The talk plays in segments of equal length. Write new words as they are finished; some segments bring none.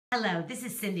Hello, this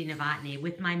is Cindy Novotny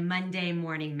with my Monday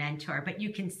Morning Mentor, but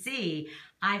you can see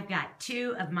I've got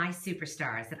two of my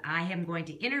superstars that I am going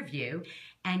to interview,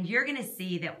 and you're going to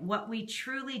see that what we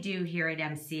truly do here at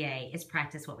MCA is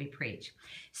practice what we preach.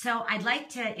 So I'd like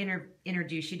to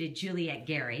introduce you to Juliet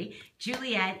Gary.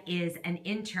 Juliet is an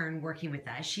intern working with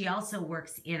us. She also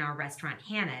works in our restaurant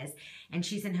Hannah's, and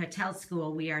she's in hotel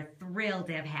school. We are thrilled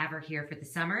to have her here for the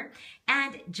summer.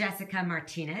 And Jessica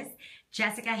Martinez.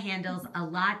 Jessica handles a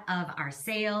lot of our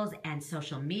sales and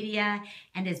social media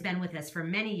and has been with us for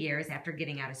many years after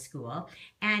getting out of school.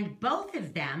 And both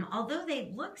of them, although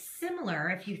they look similar,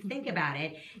 if you think about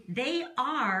it, they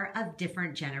are of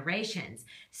different generations.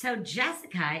 So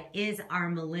Jessica is our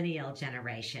millennial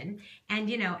generation. And,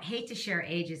 hate to share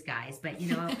ages, guys, but,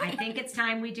 I think it's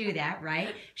time we do that,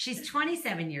 right? She's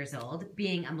 27 years old,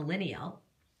 being a millennial.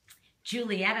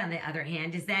 Juliet, on the other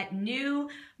hand, is that new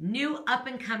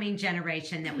up-and-coming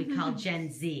generation that we call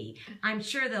Gen Z. I'm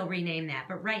sure they'll rename that,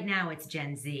 but right now it's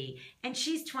Gen Z. And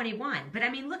she's 21. But,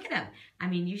 look at them.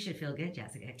 You should feel good,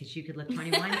 Jessica, because you could look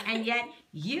 21. And yet,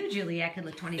 you, Juliet, could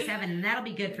look 27, and that'll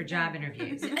be good for job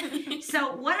interviews.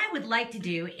 So what I would like to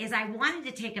do is I wanted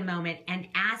to take a moment and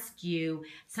ask you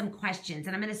some questions.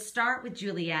 And I'm going to start with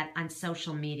Juliet on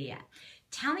social media.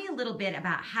 Tell me a little bit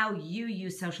about how you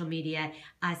use social media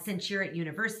since you're at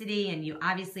university and you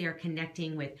obviously are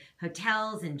connecting with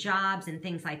hotels and jobs and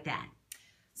things like that.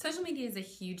 Social media is a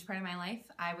huge part of my life.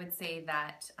 I would say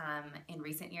that in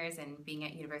recent years and being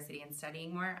at university and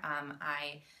studying more,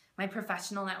 my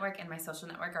professional network and my social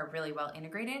network are really well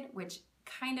integrated, which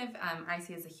kind of I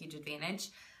see as a huge advantage.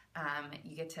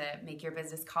 You get to make your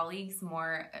business colleagues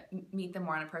meet them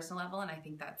more on a personal level, and I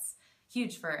think that's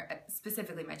huge for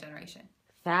specifically my generation.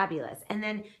 Fabulous. And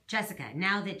then, Jessica,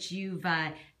 now that you've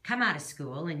come out of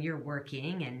school and you're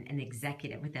working and an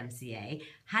executive with MCA,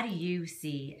 how do you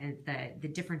see the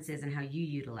differences in how you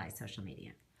utilize social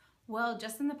media? Well,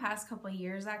 just in the past couple of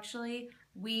years, actually,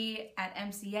 we at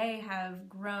MCA have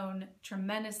grown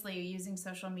tremendously using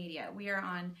social media. We are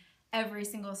on every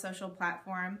single social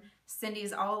platform.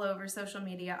 Cindy's all over social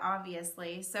media,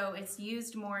 obviously. So it's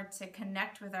used more to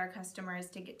connect with our customers,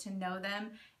 to get to know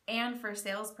them, and for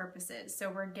sales purposes.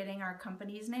 So we're getting our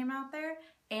company's name out there,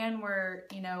 and we're,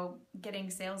 getting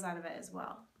sales out of it as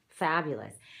well.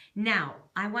 Fabulous. Now,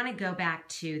 I want to go back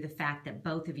to the fact that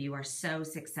both of you are so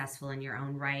successful in your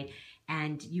own right,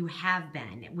 and you have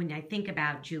been. When I think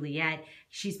about Juliet,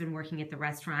 she's been working at the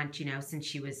restaurant, since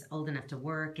she was old enough to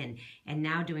work, and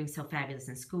now doing so fabulous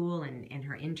in school and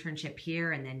her internship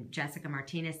here, and then Jessica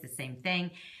Martinez, the same thing.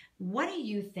 What do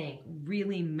you think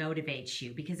really motivates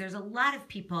you? Because there's a lot of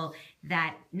people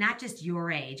that, not just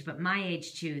your age, but my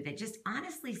age too, that just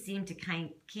honestly seem to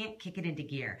can't kick it into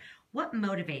gear. What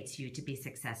motivates you to be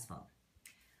successful?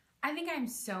 I think I'm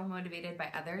so motivated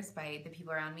by others, by the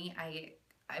people around me.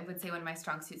 I would say one of my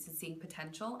strong suits is seeing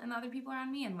potential in the other people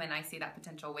around me, and when I see that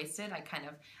potential wasted,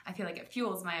 I feel like it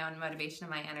fuels my own motivation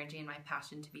and my energy and my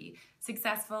passion to be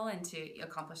successful and to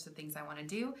accomplish the things I want to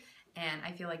do. And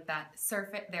I feel like that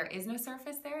there is no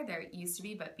surface there. There used to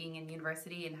be, but being in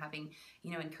university and having,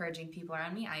 encouraging people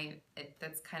around me,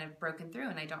 that's kind of broken through,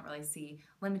 and I don't really see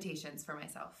limitations for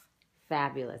myself.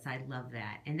 Fabulous. I love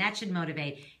that. And that should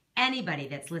motivate anybody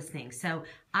that's listening. So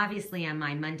obviously on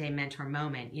my Monday Mentor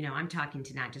Moment, I'm talking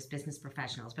to not just business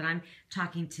professionals, but I'm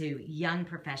talking to young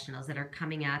professionals that are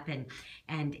coming up,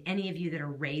 and any of you that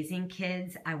are raising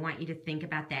kids, I want you to think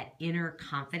about that inner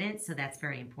confidence. So that's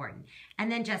very important.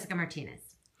 And then Jessica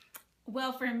Martinez.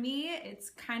 Well, for me, it's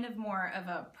kind of more of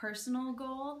a personal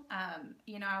goal.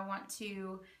 I want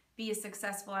to be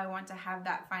successful. I want to have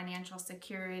that financial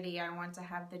security. I want to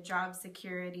have the job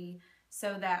security,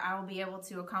 so that I'll be able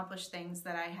to accomplish things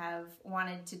that I have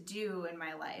wanted to do in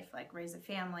my life, like raise a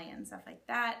family and stuff like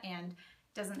that. And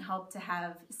it doesn't help to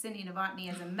have Cindy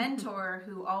Novotny as a mentor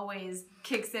who always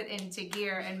kicks it into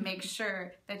gear and makes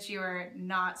sure that you are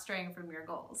not straying from your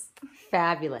goals.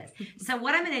 Fabulous. So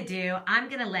what I'm going to do, I'm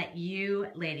going to let you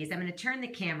ladies, I'm going to turn the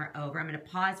camera over. I'm going to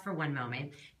pause for one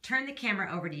moment, turn the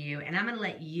camera over to you, and I'm going to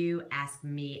let you ask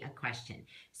me a question.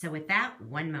 So with that,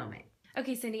 one moment.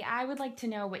 Okay, Cindy, I would like to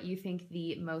know what you think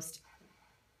the most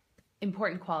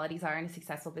important qualities are in a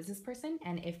successful business person,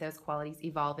 and if those qualities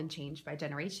evolve and change by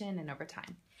generation and over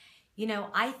time.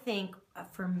 I think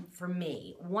for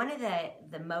me, one of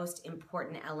the most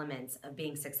important elements of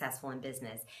being successful in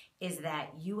business is that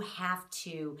you have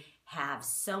to have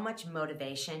so much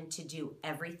motivation to do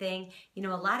everything. You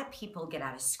know, a lot of people get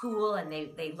out of school and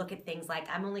they look at things like,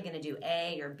 I'm only going to do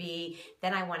A or B,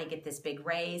 then I want to get this big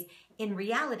raise. In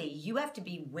reality, you have to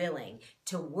be willing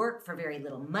to work for very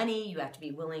little money. You have to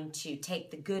be willing to take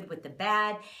the good with the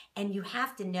bad. And you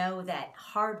have to know that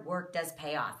hard work does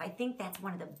pay off. I think that's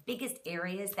one of the biggest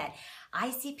areas that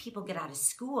I see people get out of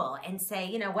school and say,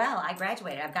 you know, well, I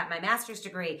graduated. I've got my master's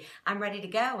degree. I'm ready to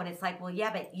go. And it's like, well,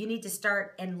 yeah, but you need to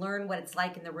start and learn what it's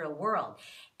like in the real world.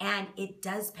 And it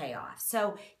does pay off.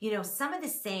 So, you know, some of the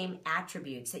same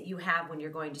attributes that you have when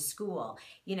you're going to school,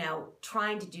 you know,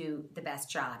 trying to do the best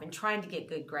job and trying to get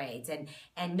good grades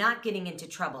and not getting into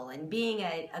trouble and being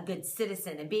a good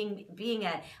citizen and being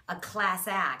a class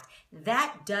act,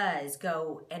 that does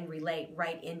go and relate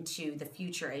right into the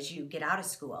future as you get out of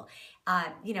school.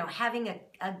 You know, having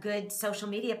a good social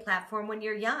media platform when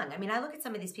you're young. I mean, I look at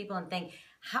some of these people and think,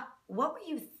 what were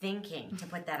you thinking to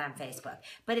put that on Facebook?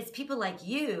 But it's people like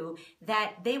you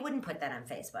that they wouldn't put that on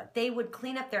Facebook. They would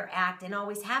clean up their act and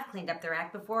always have cleaned up their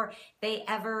act before they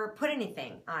ever put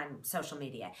anything on social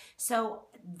media. So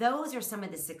those are some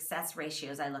of the success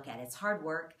ratios I look at. It's hard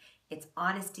work, it's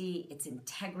honesty, it's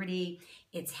integrity,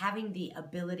 it's having the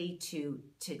ability to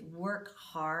work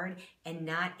hard and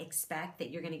not expect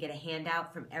that you're going to get a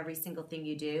handout from every single thing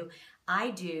you do. I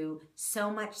do so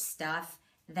much stuff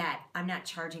that I'm not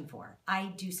charging for.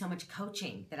 I do so much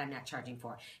coaching that I'm not charging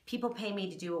for. People pay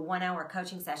me to do a 1 hour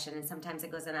coaching session, and sometimes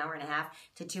it goes an hour and a half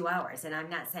to 2 hours. And I'm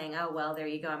not saying, oh, well, there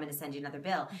you go, I'm going to send you another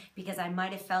bill, because I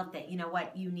might have felt that, you know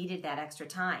what, you needed that extra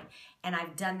time. And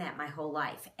I've done that my whole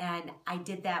life. And I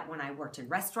did that when I worked in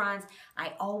restaurants.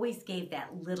 I always gave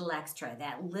that little extra,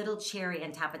 that little cherry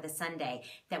on top of the sundae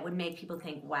that would make people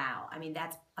think, wow, I mean,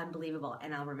 that's unbelievable,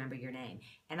 and I'll remember your name.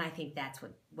 And I think that's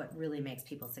what really makes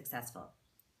people successful.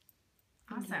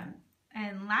 Awesome.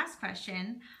 And last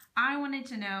question, I wanted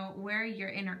to know where your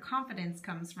inner confidence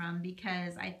comes from,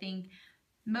 because I think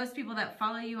most people that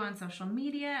follow you on social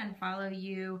media and follow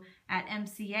you at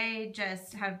MCA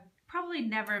just have probably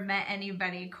never met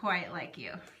anybody quite like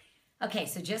you. Okay,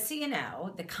 so just so you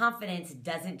know, the confidence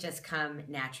doesn't just come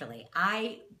naturally.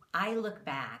 I look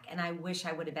back and I wish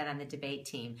I would have been on the debate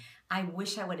team. I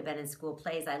wish I would have been in school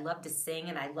plays. I love to sing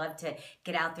and I love to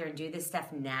get out there and do this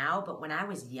stuff now. But when I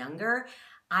was younger,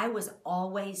 I was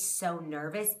always so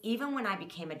nervous. Even when I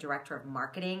became a director of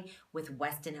marketing with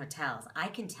Westin Hotels, I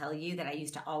can tell you that I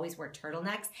used to always wear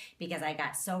turtlenecks because I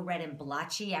got so red and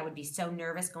blotchy. I would be so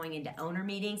nervous going into owner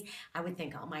meetings. I would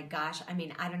think, oh my gosh, I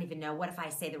mean, I don't even know. What if I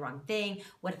say the wrong thing?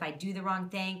 What if I do the wrong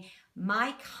thing?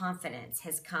 My confidence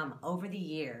has come over the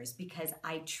years because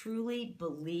I truly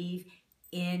believe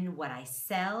in what I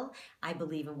sell. I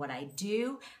believe in what I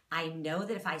do. I know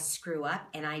that if I screw up,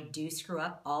 and I do screw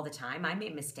up all the time, I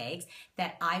make mistakes,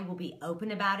 that I will be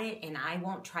open about it and I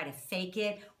won't try to fake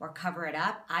it or cover it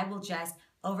up. I will just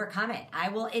overcome it. I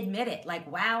will admit it. Like,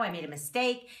 wow, I made a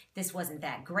mistake. This wasn't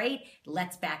that great.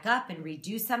 Let's back up and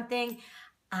redo something.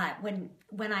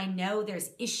 When I know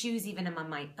there's issues even among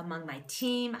my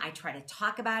team, I try to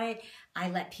talk about it. I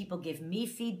let people give me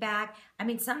feedback. I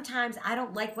mean, sometimes I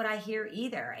don't like what I hear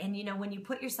either. And you know, when you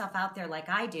put yourself out there like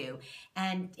I do,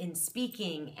 and in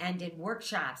speaking and in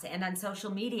workshops and on social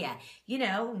media, you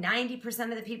know, 90%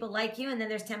 of the people like you, and then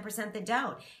there's 10% that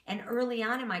don't. And early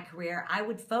on in my career, I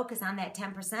would focus on that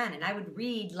 10%, and I would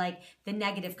read like the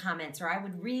negative comments, or I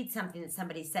would read something that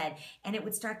somebody said, and it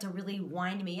would start to really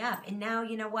wind me up. And now,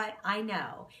 you know what? I know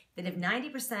that if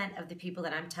 90% of the people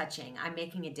that I'm touching, I'm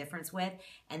making a difference with,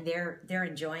 and they're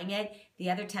enjoying it, the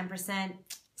other 10%,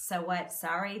 so what?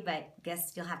 Sorry, but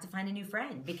guess you'll have to find a new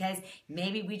friend, because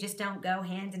maybe we just don't go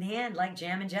hand in hand like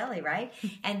jam and jelly, right?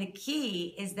 And the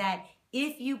key is that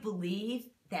if you believe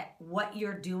that what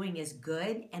you're doing is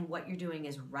good and what you're doing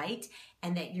is right,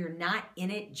 and that you're not in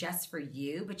it just for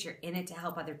you, but you're in it to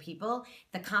help other people,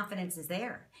 the confidence is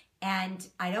there. And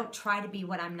I don't try to be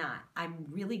what I'm not. I'm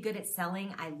really good at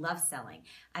selling. I love selling.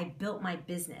 I built my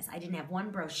business. I didn't have one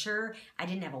brochure. I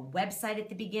didn't have a website at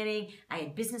the beginning. I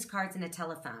had business cards and a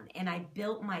telephone. And I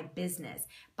built my business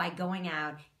by going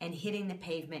out and hitting the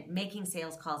pavement, making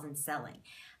sales calls and selling.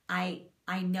 I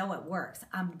know it works.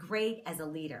 I'm great as a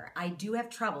leader. I do have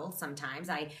trouble sometimes.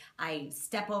 I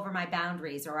step over my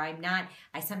boundaries, or I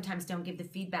sometimes don't give the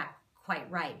feedback quite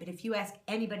right. But if you ask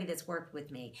anybody that's worked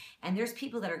with me, and there's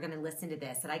people that are going to listen to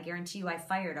this that I guarantee you I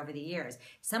fired over the years,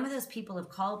 some of those people have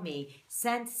called me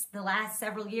since the last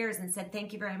several years and said,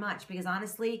 thank you very much. Because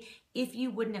honestly, if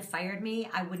you wouldn't have fired me,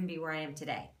 I wouldn't be where I am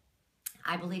today.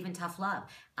 I believe in tough love.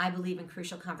 I believe in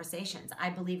crucial conversations. I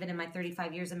believe it in my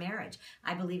 35 years of marriage.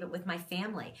 I believe it with my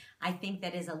family. I think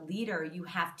that as a leader, you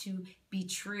have to be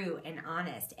true and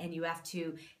honest, and you have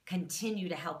to continue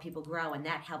to help people grow, and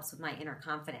that helps with my inner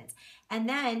confidence. And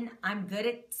then I'm good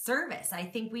at service. I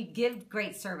think we give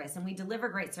great service and we deliver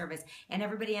great service, and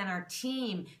everybody on our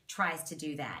team tries to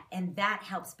do that, and that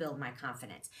helps build my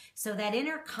confidence. So that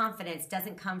inner confidence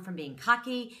doesn't come from being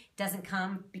cocky, doesn't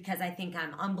come because I think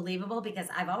I'm unbelievable, because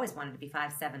I've always wanted to be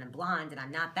 5'7" and blonde, and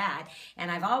I'm not that. And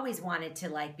I've always wanted to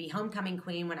like be homecoming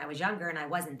queen when I was younger, and I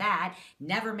wasn't that.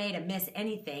 Never made a Miss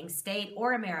anything, state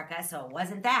or America, so it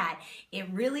wasn't that. It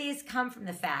really has come from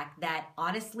the fact that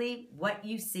honestly, what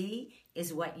you see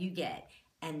is what you get,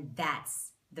 and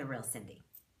that's the real Cindy.